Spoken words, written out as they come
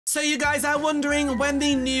So you guys are wondering when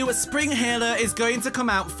the new Spring Halo is going to come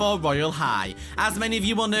out for Royale High. As many of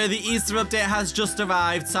you will know, the Easter update has just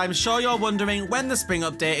arrived, so I'm sure you're wondering when the Spring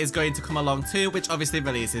update is going to come along too, which obviously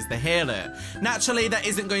releases the Halo. Naturally, there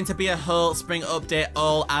isn't going to be a whole Spring update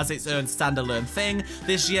all as its own standalone thing.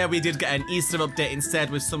 This year we did get an Easter update instead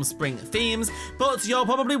with some Spring themes, but you're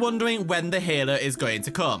probably wondering when the Halo is going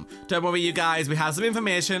to come. Don't worry you guys, we have some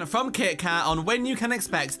information from KitKat on when you can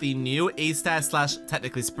expect the new Easter /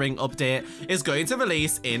 technically Spring update is going to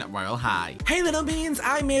release in Royale High. Hey little beans,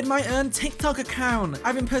 I made my own TikTok account.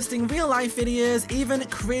 I've been posting real life videos, even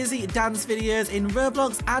crazy dance videos in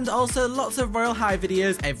Roblox, and also lots of Royale High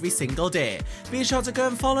videos every single day. Be sure to go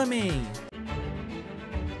and follow me.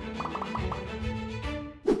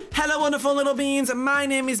 Hello wonderful little beans, my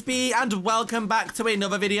name is B and welcome back to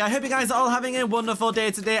another video. I hope you guys are all having a wonderful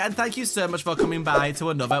day today and thank you so much for coming by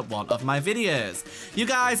to another one of my videos. You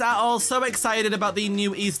guys are all so excited about the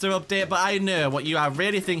new Easter update, but I know what you are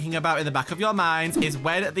really thinking about in the back of your minds is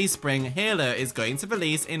when the Spring Halo is going to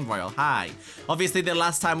release in Royale High. Obviously the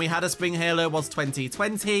last time we had a Spring Halo was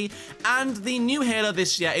 2020 and the new Halo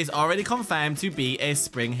this year is already confirmed to be a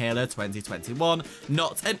Spring Halo 2021,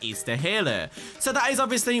 not an Easter Halo. So that is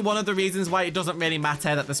obviously one of the reasons why it doesn't really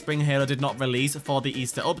matter that the Spring Halo did not release for the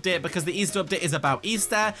Easter update, because the Easter update is about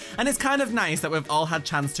Easter and it's kind of nice that we've all had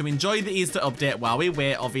chance to enjoy the Easter update while we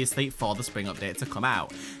wait obviously for the Spring update to come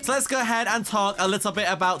out. So let's go ahead and talk a little bit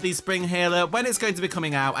about the Spring Halo, when it's going to be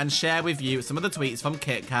coming out, and share with you some of the tweets from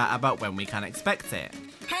KitKat about when we can expect it.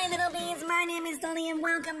 Hey little beans, my name is Dolly and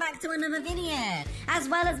welcome back to another video. As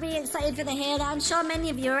well as being excited for the Halo, I'm sure many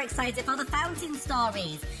of you are excited for the Fountain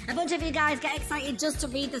stories. A bunch of you guys get excited just to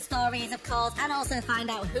read the stories, of course, and also find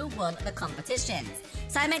out who won the competitions.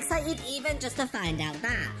 So I'm excited even just to find out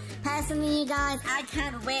that. Personally, you guys, I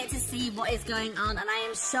can't wait to see what is going on, and I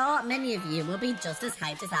am sure many of you will be just as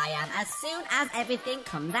hyped as I am as soon as everything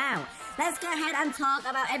comes out. Let's go ahead and talk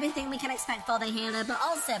about everything we can expect for the Halo, but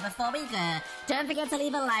also before we go, don't forget to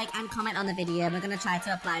leave a like and comment on the video. We're going to try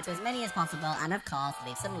to apply to as many as possible, and of course,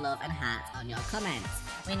 leave some love and heart on your comments.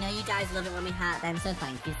 We know you guys love it when we heart them, so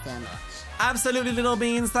thank you so much. Absolutely little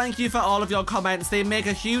beans, thank you for all of your comments. They make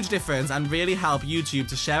a huge difference and really help YouTube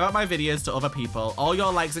to share out my videos to other people. All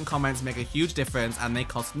your likes and comments make a huge difference and they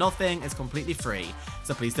cost nothing, it's completely free.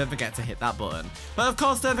 So please don't forget to hit that button. But of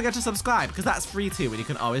course don't forget to subscribe because that's free too and you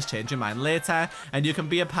can always change your mind later and you can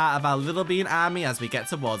be a part of our little bean army as we get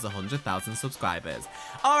towards 100,000 subscribers.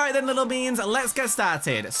 Alright then little beans, let's get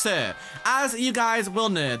started. So, as you guys will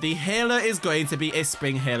know, the Halo is going to be a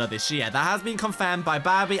Spring Halo this year. That has been confirmed by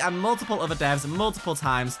Barbie and multiple other devs multiple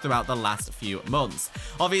times throughout the last few months.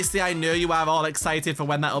 Obviously I know you are all excited for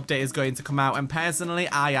when that update is going to come out and personally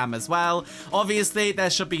I am as well. Obviously there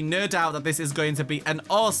should be no doubt that this is going to be an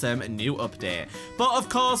awesome new update. But of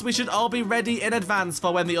course we should all be ready in advance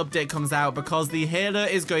for when the update comes out because the Halo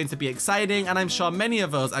is going to be exciting and I'm sure many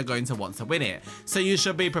of us are going to want to win it. So you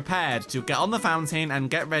should be prepared to get on the fountain and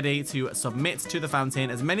get ready to submit to the fountain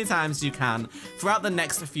as many times as you can throughout the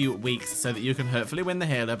next few weeks so that you can hopefully win the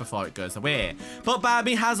Halo before it goes away. But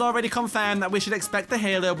Barbie has already confirmed that we should expect the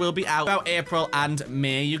Halo will be out about April and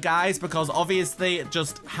May, you guys, because obviously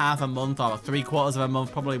just half a month or 3/4 of a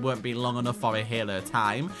month probably won't be long enough for a Halo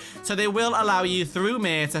time. So they will allow you through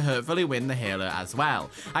May to hopefully win the Halo as well.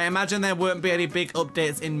 I imagine there won't be any big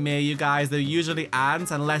updates in May, you guys. There usually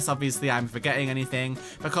aren't, unless obviously I'm forgetting anything,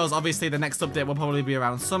 because obviously the next update will probably be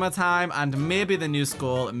around summertime and maybe the new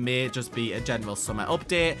school may just be a general summer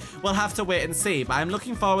update. We'll have to wait and see, but I'm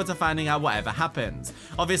looking forward to finding out whatever happens.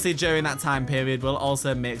 Obviously during that time period we'll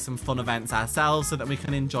also make some fun events ourselves so that we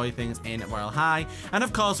can enjoy things in Royale High, and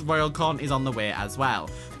of course RoyaleCon is on the way as well.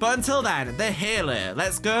 But until then, the Halo.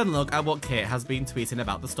 Let's go and look at what Kate has been tweeting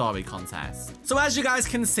about the story contest. So as you guys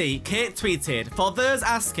can see, Kate tweeted, "For those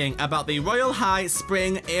asking about the Royale High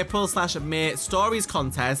Spring April/May stories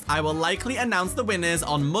contest, I will likely announce the winners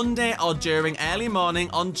on Monday or during early morning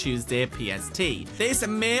on Tuesday PST. This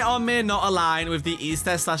may or may not align with the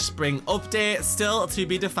Easter/Spring update, still to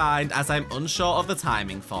be defined as I'm unsure of the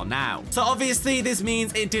timing for now." So obviously this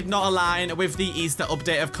means it did not align with the Easter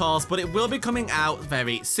update of course, but it will be coming out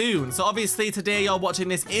very soon. So obviously today you're watching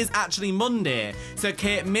this is actually Monday, so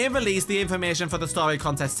Kate may release the information for the story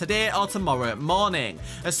contest today or tomorrow morning.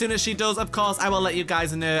 As soon as she does, of course, I will let you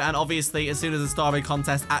guys know, and obviously as soon as the story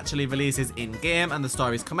contest actually releases in-game and the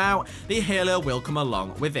stories come out, the Halo will come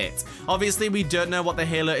along with it. Obviously we don't know what the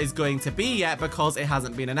Halo is going to be yet because it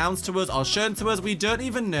hasn't been announced to us or shown to us. We don't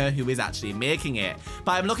even know who is actually making it,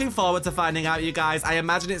 but I'm looking forward to finding out, you guys. I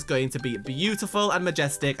imagine it's going to be beautiful and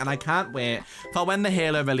majestic and I can't wait for when the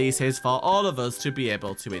Halo releases for all of us us to be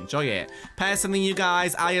able to enjoy it. Personally, you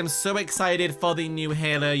guys, I am so excited for the new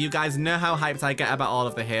Halo. You guys know how hyped I get about all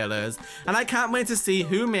of the Halos, and I can't wait to see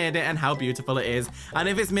who made it and how beautiful it is. And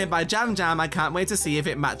if it's made by Jam Jam, I can't wait to see if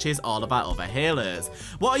it matches all of our other Halos.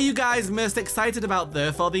 What are you guys most excited about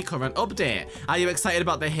though for the current update? Are you excited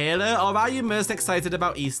about the Halo, or are you most excited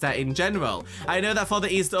about Easter in general? I know that for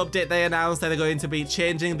the Easter update they announced that they're going to be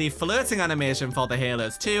changing the floating animation for the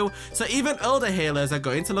Halos too, so even older Halos are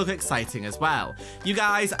going to look exciting as well. You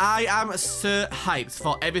guys, I am so hyped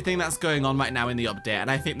for everything that's going on right now in the update,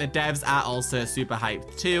 and I think the devs are also super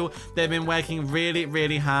hyped too. They've been working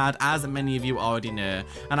really hard, as many of you already know,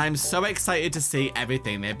 and I'm so excited to see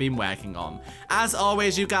everything they've been working on. As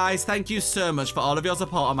always, you guys, thank you so much for all of your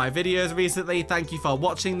support on my videos recently. Thank you for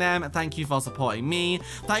watching them. Thank you for supporting me.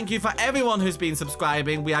 Thank you for everyone who's been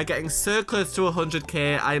subscribing. We are getting so close to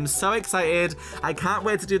 100k. I am so excited. I can't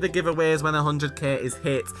wait to do the giveaways when 100k is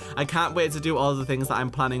hit. I can't wait to do all the things that I'm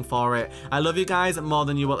planning for it. I love you guys more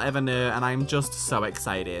than you will ever know, and I'm just so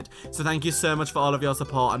excited. So thank you so much for all of your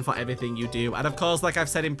support and for everything you do. And of course, like I've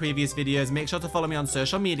said in previous videos, make sure to follow me on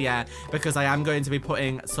social media, because I am going to be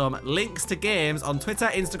putting some links to games on Twitter,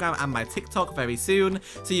 Instagram, and my TikTok very soon,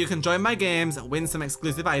 so you can join my games, win some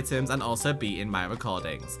exclusive items, and also be in my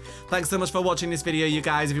recordings. Thanks so much for watching this video, you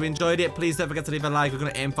guys. If you enjoyed it, please don't forget to leave a like. We're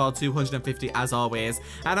going to aim for 250 as always.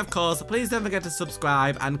 And of course, please don't forget to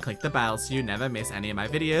subscribe and click the bell so you never miss any of my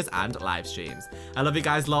videos and live streams. I love you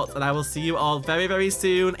guys lots, and I will see you all very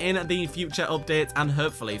soon in the future updates, and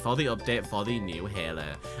hopefully for the update for the new Halo.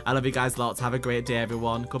 I love you guys lots. Have a great day,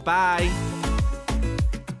 everyone. Goodbye.